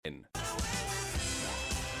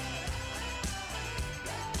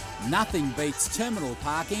Nothing beats terminal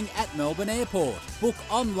parking at Melbourne Airport. Book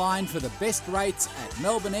online for the best rates at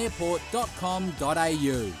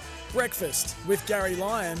melbourneairport.com.au. Breakfast with Garry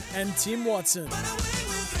Lyon and Tim Watson.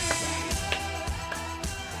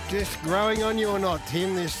 Just growing on you or not,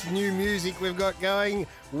 Tim, this new music we've got going.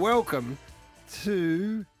 Welcome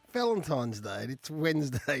to Valentine's Day. It's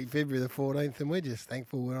Wednesday, February the 14th, and we're just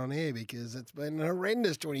thankful we're on air because it's been an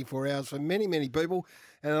horrendous 24 hours for many, many people,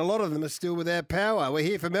 and a lot of them are still without power. We're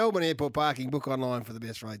here for Melbourne Airport Parking. Book online for the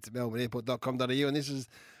best rates at melbourneairport.com.au, and this is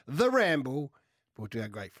The Ramble, brought to our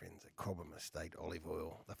great friends at Cobram Estate Olive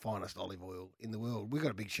Oil, the finest olive oil in the world. We've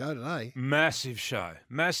got a big show today. Massive show.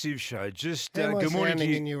 Just How am I good morning to sounding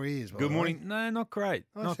you. in your ears, by Good the way? morning. No, not great.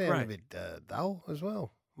 I not sound great. a bit dull as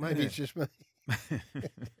well. Maybe it's just me.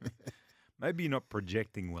 Maybe you're not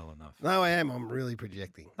projecting well enough. No, I am. I'm really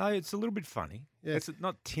projecting. No, it's a little bit funny. Yeah. It's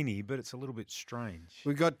not tinny, but it's a little bit strange.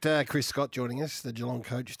 We've got Chris Scott joining us, the Geelong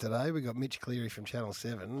coach today. We've got Mitch Cleary from Channel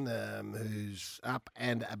 7, who's up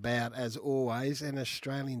and about as always, and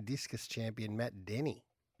Australian discus champion Matt Denny.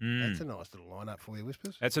 That's a nice little lineup for you,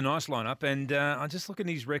 Whispers. That's a nice lineup. And I just look at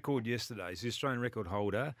his record yesterday. He's the Australian record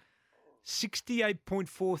holder.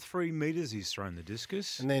 68.43 metres he's thrown the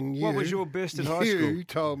discus. And then what was your best at high school? You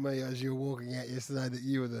told me as you were walking out yesterday that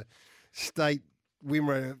you were the state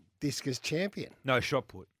Wimmera discus champion. No, shot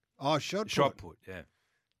put. Oh, shot put. Shot put, yeah.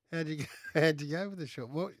 How'd you go with the shot?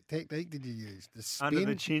 What technique did you use? The spin?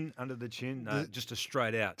 Under the chin. No, just a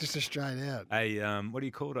straight out. Just a straight out. What do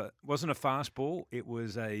you call it? It wasn't a fast ball. It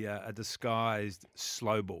was a disguised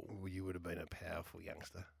slow ball. Well, you would have been a powerful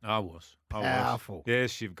youngster. I was. Powerful.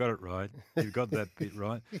 Yes, you've got it right. You've got that bit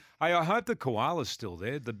right. Hey, I hope the koala's still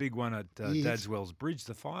there. The big one at Dadswell's Bridge.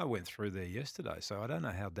 The fire went through there yesterday, so I don't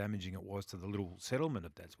know how damaging it was to the little settlement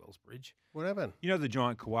of Dadswell's Bridge. What happened? You know the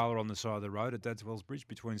giant koala on the side of the road at Dadswell's Bridge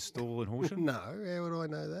between Stawell and Horsham? No, how would I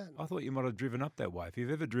know that? I thought you might have driven up that way. If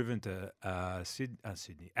you've ever driven to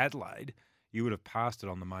Sydney, Adelaide, you would have passed it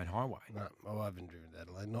on the main highway. No, I haven't driven to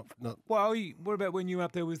Adelaide. Not. Well, what about when you were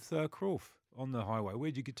up there with Croft on the highway?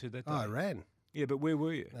 Where'd you get to that day? Oh, I ran. Yeah, but where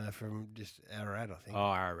were you? From just Ararat, I think.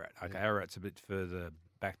 Oh, Ararat. Okay, yeah. Ararat's a bit further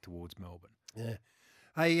back towards Melbourne. Yeah.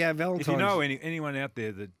 Hey, Valentine's. If you know anyone out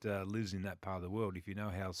there that lives in that part of the world, if you know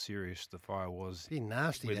how serious the fire was, it'd be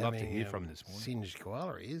nasty. We'd love to hear from this morning. Singed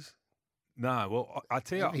koala is. No, well, I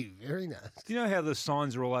tell you, it'd be very nasty. Do you know how the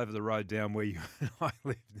signs are all over the road down where you and I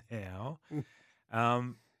live now?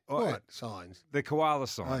 What signs? The koala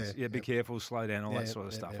signs. Oh, yeah, be careful, slow down, all that sort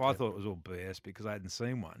of stuff. I thought it was all BS because I hadn't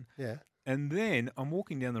seen one. Yeah. And then I'm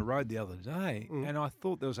walking down the road the other day and I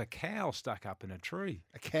thought there was a cow stuck up in a tree.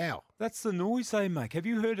 A cow? That's the noise they make. Have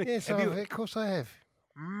you heard a cow? Yes, of course I have.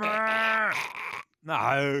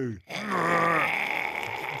 No.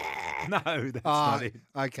 No, that's not it.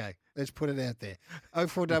 Okay, let's put it out there.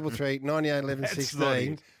 0433 98 11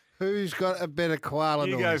 16. Who's got a better koala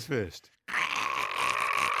noise? You go first.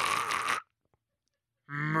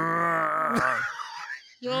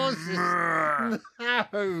 Yours is...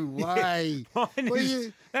 No way.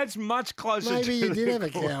 That's much closer maybe to you did the have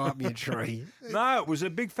a cow up your tree. No, it was a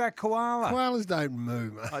big fat koala. Koalas don't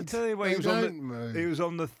move, mate. I tell you what, he he was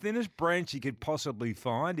on the thinnest branch he could possibly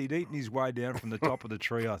find. He'd eaten his way down from the top of the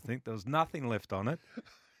tree, I think. There was nothing left on it.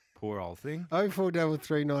 Poor old thing.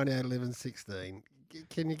 0433 98 11 16.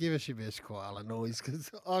 Can you give us your best koala noise?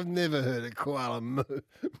 Because I've never heard a koala moo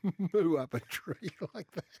up a tree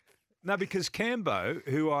like that. No, because Cambo,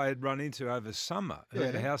 who I had run into over summer, who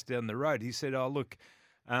had a house down the road, he said, "Oh, look,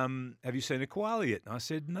 have you seen a koala yet?" And I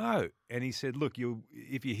said, "No." And he said, "Look,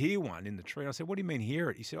 if you hear one in the tree." I said, "What do you mean hear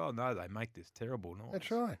it?" He said, "Oh, no, they make this terrible noise." That's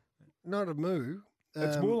right. Not a moo.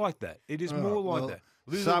 It's more like that. It is more like that. Well,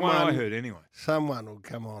 this is the someone, one I heard anyway. Someone will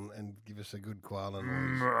come on and give us a good koala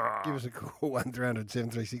noise. Give us a call, 1300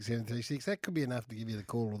 736 736. That could be enough to give you the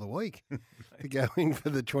call of the week to go in for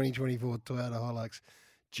the 2024 Toyota Hilux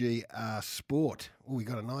GR Sport. Oh, we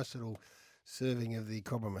got a nice little serving of the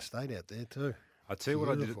Cobram Estate out there too. I'll tell you what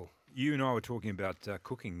I did. You and I were talking about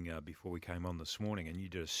cooking before we came on this morning, and you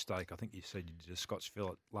did a steak. I think you said you did a Scotch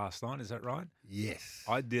fillet last night. Is that right? Yes.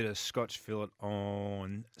 I did a Scotch fillet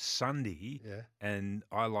on Sunday, and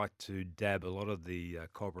I like to dab a lot of the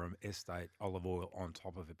Cobram Estate olive oil on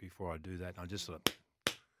top of it before I do that. And I just sort of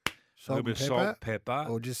a little bit of salt, pepper,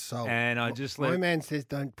 or just salt. And I just my man says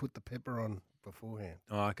don't put the pepper on beforehand.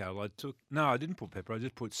 Oh, okay. Well, I didn't put pepper. I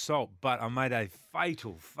just put salt, but I made a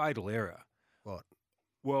fatal error. What?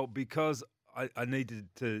 Well, because I needed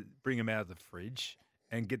to bring them out of the fridge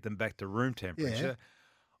and get them back to room temperature,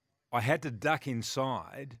 I had to duck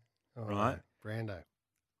inside, right? Brando.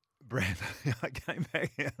 I came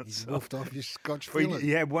back out. He's wolfed off your Scotch Well, fillet.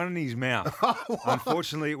 he had one in his mouth.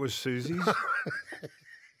 Unfortunately, it was Susie's.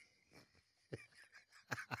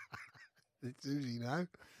 It's Susie, no?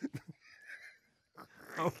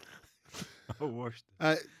 I washed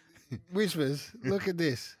it. Whispers, look at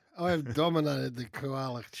this. I have dominated the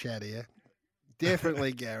koala chat here.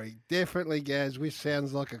 Definitely Garry. Definitely Gaz, which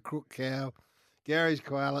sounds like a crook cow. Gary's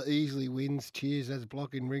koala easily wins. Cheers, that's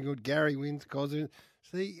blocking Ringwood. Garry wins, Cosmin.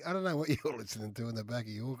 See, I don't know what you're listening to in the back of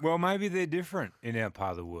your... Well, maybe they're different in our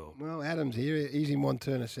part of the world. Well, Adam's here. He's in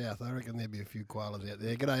Montana South. I reckon there'll be a few koalas out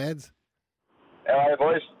there. G'day, Ads. How are you,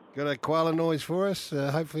 boys? Got a koala noise for us?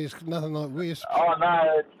 Hopefully it's nothing like wisp. Oh, no,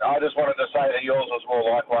 I just wanted to say that yours was more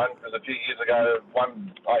like one, because a few years ago,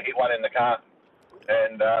 I hit one in the car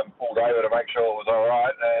and pulled over to make sure it was all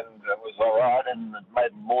right, and it was all right, and it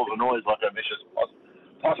made more of a noise like a vicious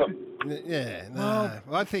possum. Yeah, no.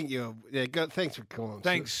 I think you're... Yeah, thanks for calling.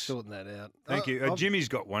 Thanks. Sorting that out. Thank you. Jimmy's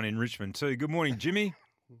got one in Richmond too. Good morning, Jimmy.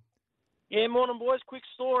 Yeah, morning, boys. Quick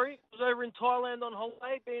story. I was over in Thailand on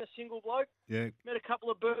holiday, being a single bloke. Yeah. Met a couple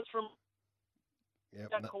of birds from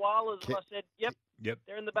koalas, and I said, yep,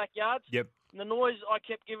 they're in the backyards. Yep. And the noise I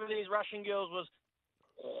kept giving these Russian girls was...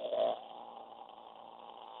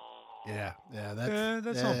 Yeah,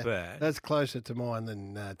 that's not bad. That's closer to mine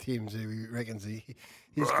than Tim's, who reckons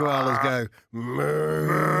his koalas go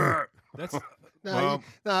moo. That's no,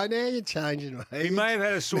 now you're changing, mate. He may have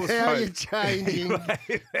had a sore throat. Now you're changing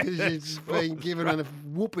because you've been given a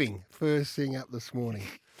whooping first thing up this morning.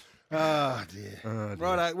 Oh dear.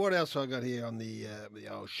 Right, what else I got here on the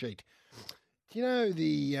old sheet? Do you know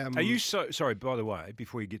the? Are you sorry? By the way,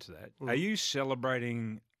 before you get to that, are you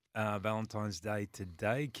celebrating Valentine's Day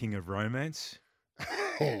today, King of Romance?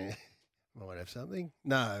 Might have something.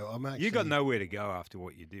 No, I'm actually. You got nowhere to go after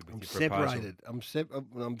what you did with your proposal.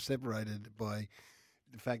 I'm separated by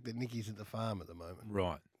the fact that Nikki's at the farm at the moment.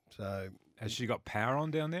 Right. So has she got power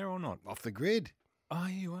on down there or not? Off the grid. Oh,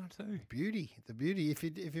 you are too. The beauty.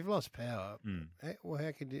 If you've lost power,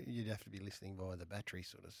 how could you'd have to be listening via the battery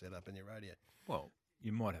sort of set up in your radio. Well,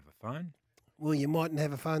 you might have a phone. Well, you mightn't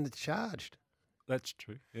have a phone that's charged. That's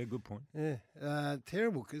true. Yeah, good point. Yeah,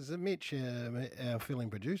 terrible because Mitch, our filling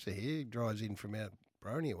producer here, drives in from out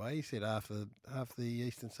Brony way. He said half the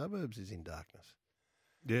eastern suburbs is in darkness.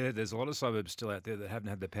 Yeah, there's a lot of suburbs still out there that haven't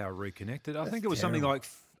had their power reconnected. I think it was something like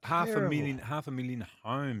half a million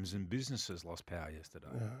homes and businesses lost power yesterday.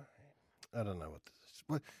 I don't know what this is.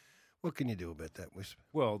 What can you do about that, Wisp?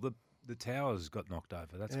 Well, the towers got knocked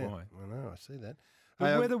over. That's why. I know. I see that.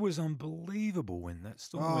 The weather was unbelievable when that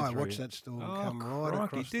storm went through. I watched that storm come right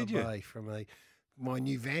across the bay from my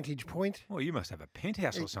new vantage point. Well, you must have a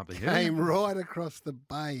penthouse or something. Came right across the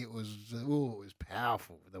bay. It was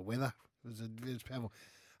powerful. The weather it was powerful.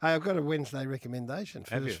 Hey, I've got a Wednesday recommendation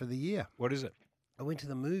for the year. What is it? I went to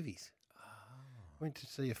the movies. Went to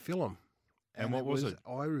see a film. And what was it?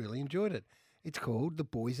 I really enjoyed it. It's called The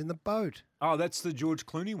Boys in the Boat. Oh, that's the George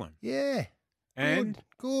Clooney one. Yeah. And?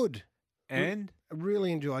 Good. And? I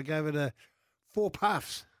really enjoyed it. I gave it 4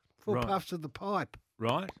 puffs. 4 puffs of the pipe.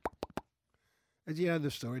 Right. Do you know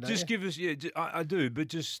the story, don't Just you? give us, I do, but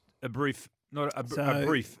just a brief, a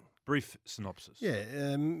brief synopsis.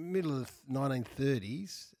 Yeah, middle of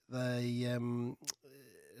 1930s, an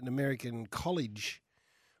American college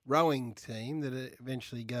rowing team that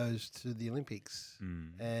eventually goes to the Olympics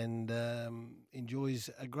and enjoys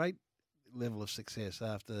a great level of success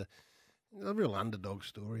after a real underdog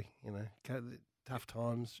story, tough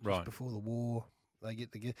times just before the war. They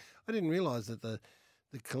get together. I didn't realise that the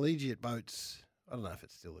collegiate boats, I don't know if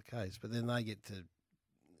it's still the case, but then they get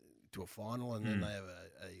to a final and then they have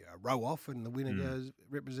a row off and the winner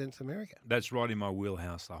represents America. That's right in my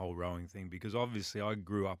wheelhouse, the whole rowing thing, because obviously I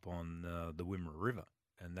grew up on the Wimmera River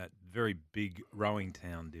and that very big rowing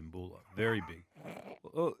town, Dimbulla, very big.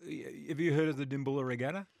 Well, have you heard of the Dimbulla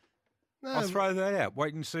Regatta? No, I'll throw that out.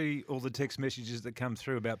 Wait and see all the text messages that come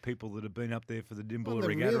through about people that have been up there for the Dimbulla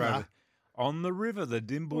Regatta. River? On the river, the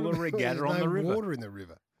Dimbulla Regatta on the river. There's water in the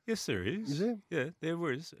river. Yes, there is. Is there? Yeah, there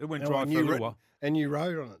was. It went dry for a little while. And you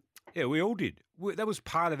rode on it? Yeah, we all did. That was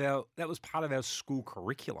part of our school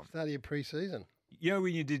curriculum. Start of your pre-season. You know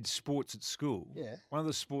when you did sports at school? Yeah. One of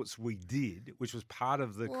the sports we did, which was part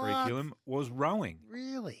of the curriculum, was rowing.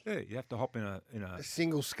 Really? Yeah, you have to hop in a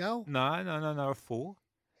single scull? No, a 4.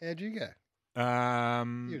 How'd you go?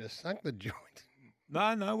 You'd have sunk the joint.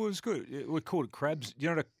 No, it was good. We called it crabs. Do you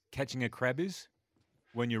know what catching a crab is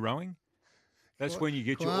when you're rowing? That's when you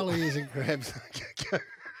get koala ears and crabs.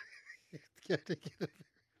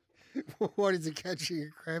 What does a catching a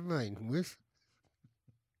crab mean, Whiff?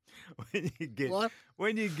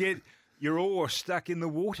 When you get You're all stuck in the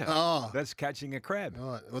water. Oh. That's catching a crab.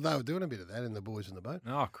 Right. Well, they were doing a bit of that in The Boys in the Boat.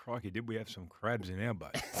 Oh, crikey, did we have some crabs in our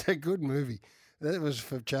boat? It's a good movie. That was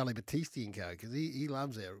for Charlie Battisti and co, because he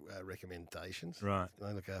loves our recommendations. Right.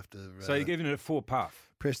 They look after. So you're giving it a 4 puff.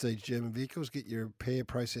 Prestige German vehicles. Get your repair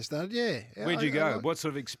process started. Yeah. Where'd you go? What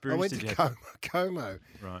sort of I experience went did to you have? Como.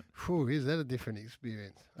 Right. Whew, is that a different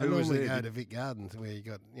experience? I Who was normally there? go to Vic Gardens where you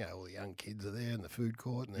got all the young kids are there in the food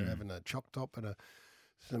court and they're having a choc top and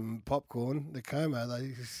some popcorn. The Como,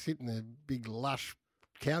 they sit in their big lush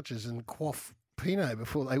couches and quaff Pinot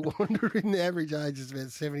before they wander in. The average age is about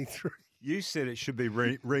 73. You said it should be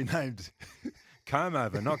renamed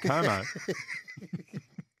Comb-Over, not Como.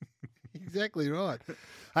 Exactly right.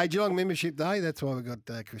 Hey, Geelong Membership Day. That's why we got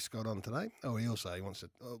Chris Scott on today. Oh, he wants to.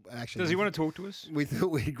 Actually, Does he want to talk to us? We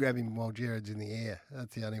thought we'd grab him while Jared's in the air.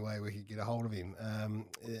 That's the only way we could get a hold of him.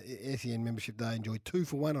 SEN Membership Day. Enjoy 2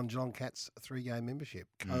 for 1 on Geelong Cats 3-game membership.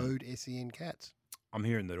 Code SEN Cats. I'm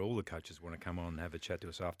hearing that all the coaches want to come on and have a chat to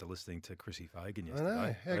us after listening to Chrissy Fagan yesterday. I know.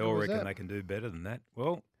 How They good all was reckon that? they can do better than that.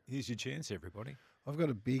 Well, here's your chance, everybody. I've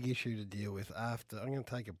got a big issue to deal with after. I'm going to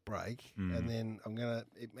take a break and then I'm going to.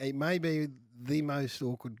 It may be the most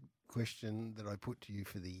awkward question that I put to you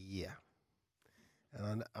for the year.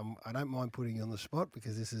 And I don't mind putting you on the spot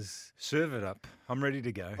because this is. Serve it up. I'm ready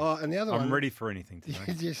to go. Oh, and the other one. I'm ready for anything today.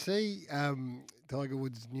 Did you see Tiger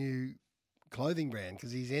Woods' new clothing brand?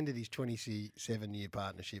 Because he's ended his 27-year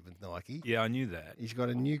partnership with Nike. Yeah, I knew that. He's got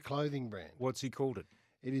a new clothing brand. What's he called it?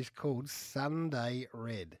 It is called Sunday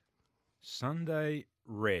Red. Sunday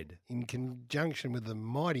Red. In conjunction with the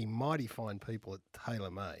mighty, mighty fine people at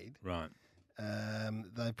TaylorMade, Right.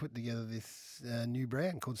 they put together this new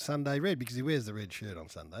brand called Sunday Red because he wears the red shirt on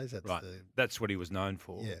Sundays. That's Right. That's what he was known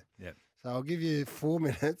for. Yeah. Yeah. So I'll give you 4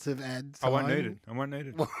 minutes of ad I time. won't need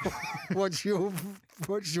it. What's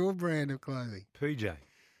your brand of clothing? PJ.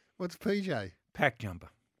 What's PJ? Pack jumper.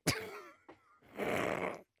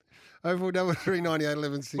 0433 98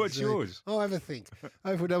 11 16. What's yours? I'll have a think.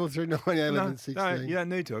 0433 98 11 16. No, you don't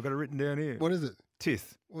need to. I've got it written down here. What is it?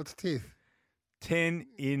 Tith. What's tith? 10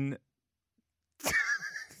 in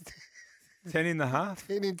 10 in the half.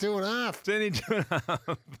 10 in 2.5. 10 in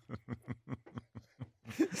 2.5.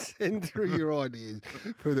 Send through your ideas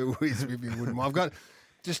for the whiz if you wouldn't mind. I've got.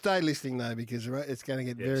 Just stay listening though, because it's going to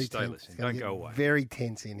get very stay tense. listening. It's gonna Don't get go away. Very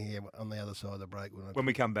tense in here on the other side of the break. When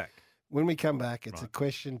we come back. When we come back, it's a Right.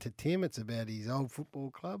 question to Tim. It's about his old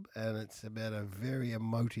football club, and it's about a very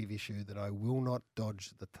emotive issue that I will not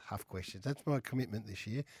dodge the tough questions. That's my commitment this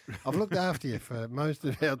year. I've looked after you for most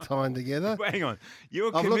of our time together. Hang on.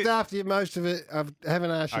 I've looked after you most of it. I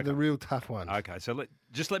haven't asked you the Okay. real tough ones. Okay, so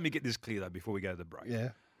let me get this clear though before we go to the break. Yeah.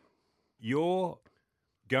 You're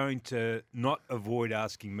going to not avoid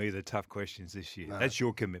asking me the tough questions this year. No. That's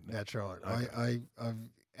your commitment. That's right. Okay. I've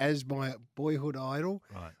as my boyhood idol,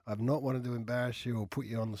 Right. I've not wanted to embarrass you or put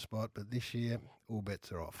you on the spot, but this year all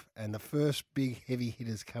bets are off. And the first big heavy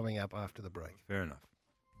hitters coming up after the break. Fair enough.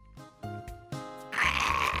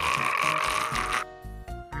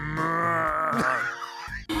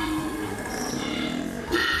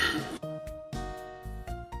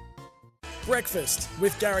 Breakfast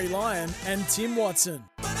with Garry Lyon and Tim Watson.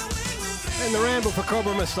 And the Ramble for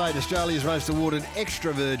Cobram Estate, Australia's most awarded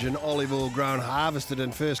extra virgin olive oil grown, harvested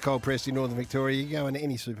and first cold pressed in northern Victoria. You go into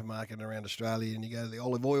any supermarket around Australia and you go to the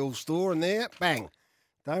olive oil store and there, bang.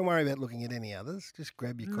 Don't worry about looking at any others. Just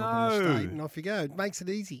grab your Cobram No. Estate and off you go. It makes it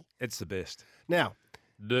easy. It's the best. Now,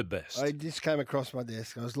 The best. I just came across my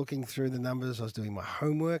desk. I was looking through the numbers. I was doing my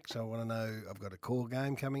homework, so I want to know. I've got a core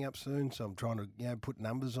game coming up soon, so I'm trying to put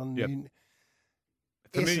numbers on. Yep.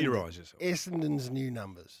 Familiarise yourself. Essendon's new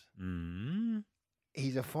numbers. Mm.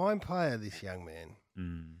 He's a fine player, this young man,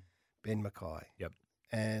 Mm. Ben Mackay. Yep.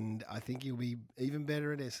 And I think he'll be even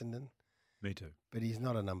better at Essendon, Me too. but he's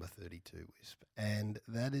not a number 32, Wisp. And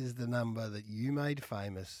that is the number that you made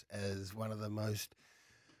famous as one of the most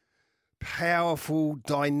powerful,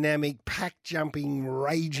 dynamic, pack-jumping,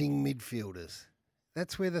 raging midfielders.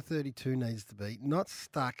 That's where the 32 needs to be, not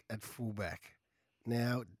stuck at fullback.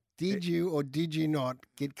 Now, did you or did you not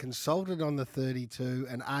get consulted on the 32,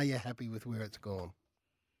 and are you happy with where it's gone?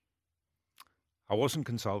 I wasn't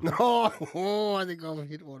consulted. Oh, I think I've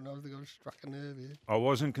hit one. I think I've struck a nerve here. I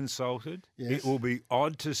wasn't consulted. Yes. It will be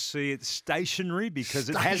odd to see it stationary because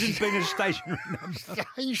it hasn't been a stationary number.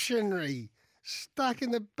 Stationary. Stuck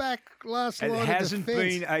in the back last It line hasn't of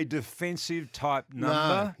defence. been a defensive type No,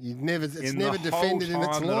 number. it's in never the defended whole in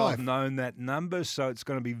its time that life. I've known that number, so it's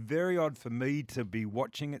going to be very odd for me to be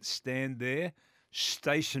watching it stand there,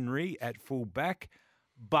 stationary at full back.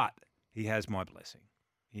 But he has my blessing.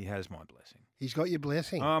 He has my blessing. He's got your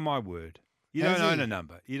blessing. Oh, my word. You Has don't own he? a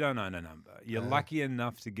number. You don't own a number. You're lucky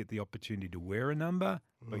enough to get the opportunity to wear a number,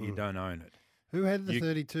 but you don't own it. Who had the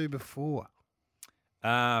 32 before?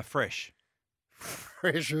 Fresh.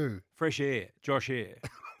 Fresh who? Fresh Air. Josh Air.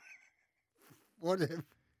 What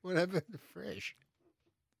happened to Fresh?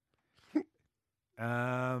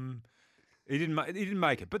 He didn't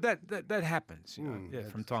make it, but that happens,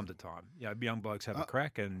 from time to time. Young blokes have a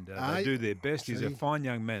crack and they do their best. He's a fine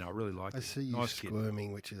young man. I really like him. I see you nice squirming,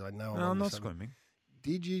 kid. Which is I know. No, I'm not squirming.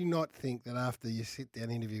 Did you not think that after your sit-down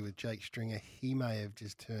interview with Jake Stringer, he may have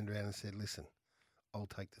just turned around and said, "Listen, I'll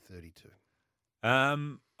take the 32"?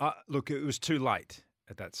 Look, it was too late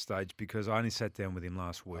at that stage because I only sat down with him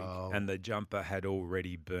last week, and the jumper had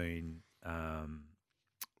already been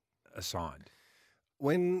assigned.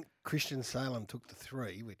 When Christian Salem took the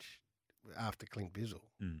 3, which after Clint Bizzle,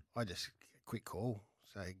 I just quick call,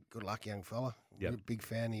 say good luck, young fella. Yep. We're a big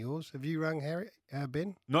fan of yours. Have you rung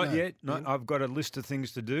Ben? Not yet. Ben? I've got a list of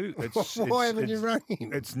things to do. Why haven't you rung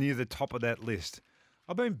him? It's near the top of that list.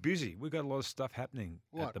 I've been busy. We've got a lot of stuff happening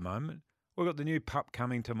at the moment. We've got the new pup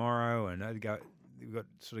coming tomorrow, and we've got to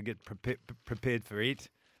sort of get prepared for it.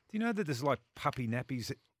 Do you know that there's like puppy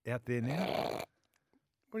nappies out there now?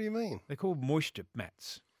 What do you mean? They're called moisture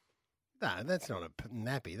mats. No, that's not a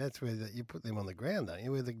nappy. That's where you put them on the ground, don't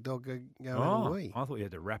you? Where the dog go and wee. I thought you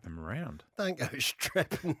had to wrap them around. Don't go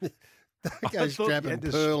strapping. Don't go strapping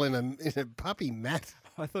Pearl in a puppy mat.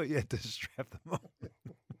 I thought you had to strap them on.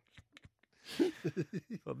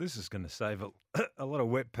 Well, this is going to save a lot of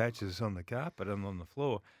wet patches on the carpet and on the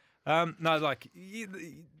floor. No, like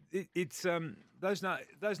it's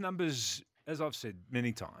those numbers. As I've said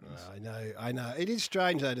many times. I know. It is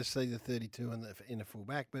strange, though, to see the 32 in a full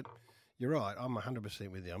back, but you're right. I'm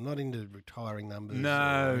 100% with you. I'm not into retiring numbers.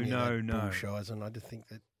 No. Bullshizing. I just think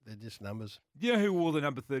that they're just numbers. You know who wore the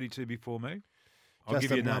number 32 before me? I'll give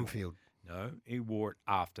you a name. Mumfield. No, he wore it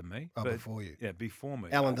after me. Oh, before you. Yeah, before me.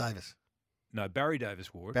 Alan Davis. No, Barry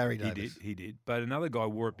Davis wore it. Barry Davis. He did. But another guy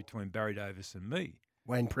wore it between Barry Davis and me.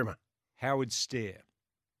 Wayne Primer. Howard Stair.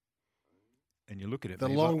 And you look at it. The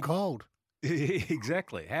long cold.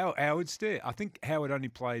 Exactly. Howard Stair. I think Howard only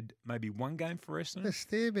played maybe one game for Essendon. The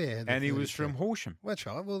Stair Bear. And he was from Horsham. That's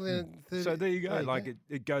right. Well, then. So there you go.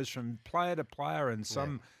 It goes from player to player, and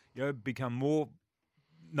some become more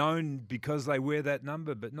known because they wear that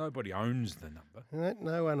number, but nobody owns the number.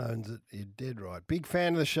 No one owns it. You're dead right. Big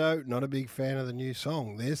fan of the show, not a big fan of the new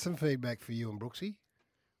song. There's some feedback for you and Brooksy.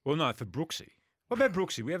 Well, no, for Brooksy. What about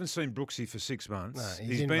Brooksy? We haven't seen Brooksy for 6 months. No,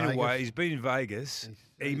 he's been away. He's been in Vegas.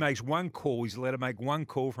 He makes one call. He's allowed to make one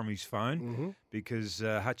call from his phone because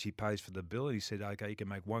Hutchie pays for the bill. And he said, okay, you can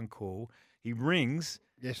make one call. He rings.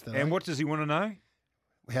 Yesterday. And what does he want to know?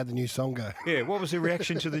 How'd the new song go? Yeah, what was the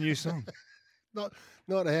reaction to the new song? Not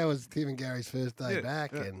how was Tim and Gary's first day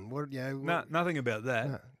back and what. Nothing about that.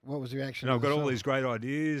 No. What was the reaction? And I've got all these great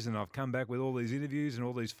ideas, and I've come back with all these interviews and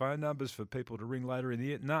all these phone numbers for people to ring later in the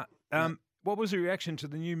year. What was the reaction to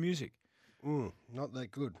the new music? Not that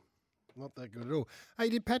good. Not that good at all. Hey,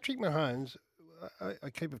 did Patrick Mahomes? I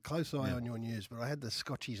keep a close eye on your news, but I had the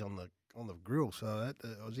Scotchies on the grill, so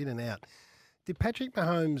I was in and out. Did Patrick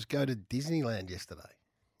Mahomes go to Disneyland yesterday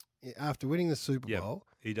after winning the Super Bowl?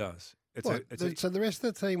 He does. So the rest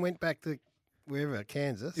of the team went back to wherever,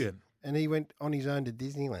 Kansas. Yeah. And he went on his own to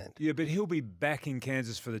Disneyland. Yeah, but he'll be back in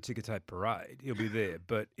Kansas for the ticker tape parade. He'll be there,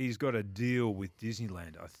 but he's got a deal with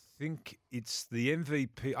Disneyland. I think it's the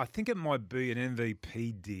MVP. I think it might be an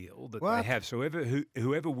MVP deal that they have. So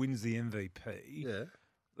whoever wins the MVP,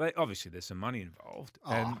 obviously there's some money involved,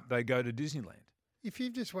 and they go to Disneyland. If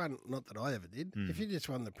you've just won, not that I ever did, if you just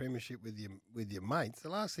won the premiership with your mates, the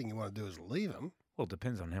last thing you want to do is leave them. Well, it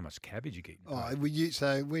depends on how much cabbage you get.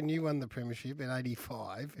 So when you won the premiership in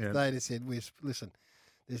 '85, if they'd have said, "Listen,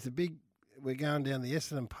 we're going down the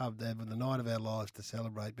Essendon pub to have the night of our lives to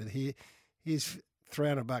celebrate, but here's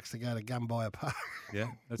 $300 to go to Gunbuyer Park."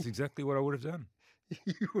 Yeah, that's exactly what I would have done.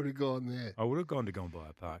 You would have gone there. I would have gone to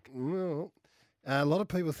Gunbuyer Park. Well, a lot of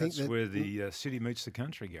people think that's where the city meets the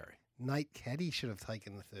country, Gary. Nate Caddy should have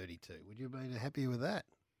taken the 32. Would you have been happy with that?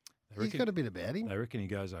 He's got a bit about him. They reckon he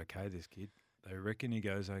goes okay, this kid. They reckon he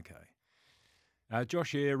goes okay.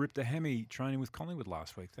 Josh Ayer ripped a hammy training with Collingwood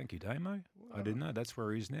last week. Thank you, Damo. I didn't know. That's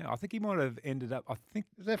where he is now. I think he might have ended up.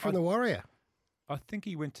 Is that from the Warrior? I think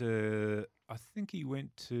he went to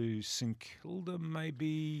St Kilda,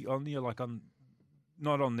 maybe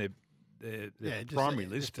not on their primary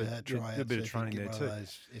list, but a bit of training there too.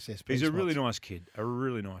 He's a really nice kid. A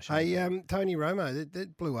really nice. Hey, Tony Romo,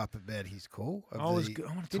 that blew up about his call. I want to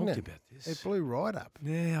talk to you about this. It blew right up.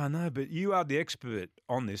 Yeah, I know, but you are the expert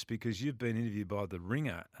on this because you've been interviewed by The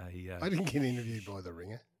Ringer. I didn't get interviewed by The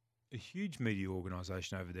Ringer. a huge media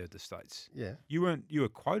organisation over there at the States. Yeah. You were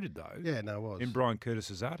quoted, though. Yeah, no, it was. In Brian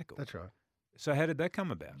Curtis's article. That's right. So how did that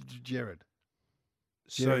come about? Jared.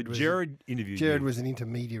 So Jared interviewed Jared you, was an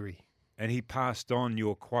intermediary. and he passed on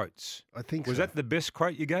your quotes. I think Was so. that the best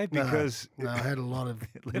quote you gave? Because No, I had a lot of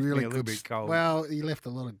it left really me a little good bit cold. Well, he left a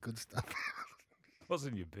lot of good stuff.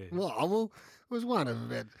 Wasn't your best? Well, it was one of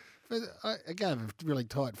about. I gave a really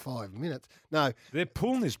tight 5 minutes. No, They're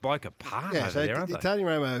pulling this bloke apart yeah. over So there, aren't they? Tony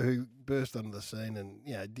Romo, who burst onto the scene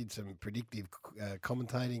and did some predictive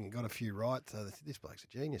commentating and got a few right. So this bloke's a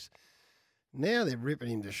genius. Now they're ripping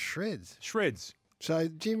him to shreds. Shreds. So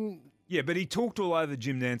Jim. Yeah, but he talked all over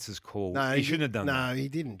Jim Nance's call. No, he shouldn't have done that. No, he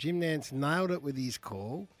didn't. Jim Nance nailed it with his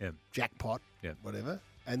call. Yeah. Jackpot. Yeah. Whatever.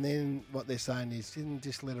 And then what they're saying is, didn't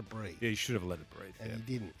just let it breathe. Yeah, he should have let it breathe. And yeah. he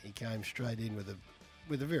didn't. He came straight in with a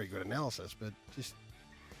very good analysis. But just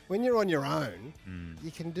when you're on your own,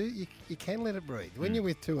 you can you can let it breathe. When you're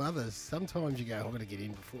with two others, sometimes you go, I'm going to get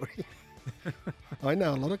in before you. I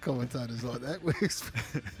know a lot of commentators like that.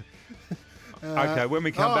 Okay, when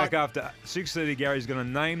we come back after 6:30, Gary's going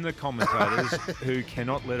to name the commentators who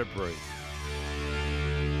cannot let it breathe.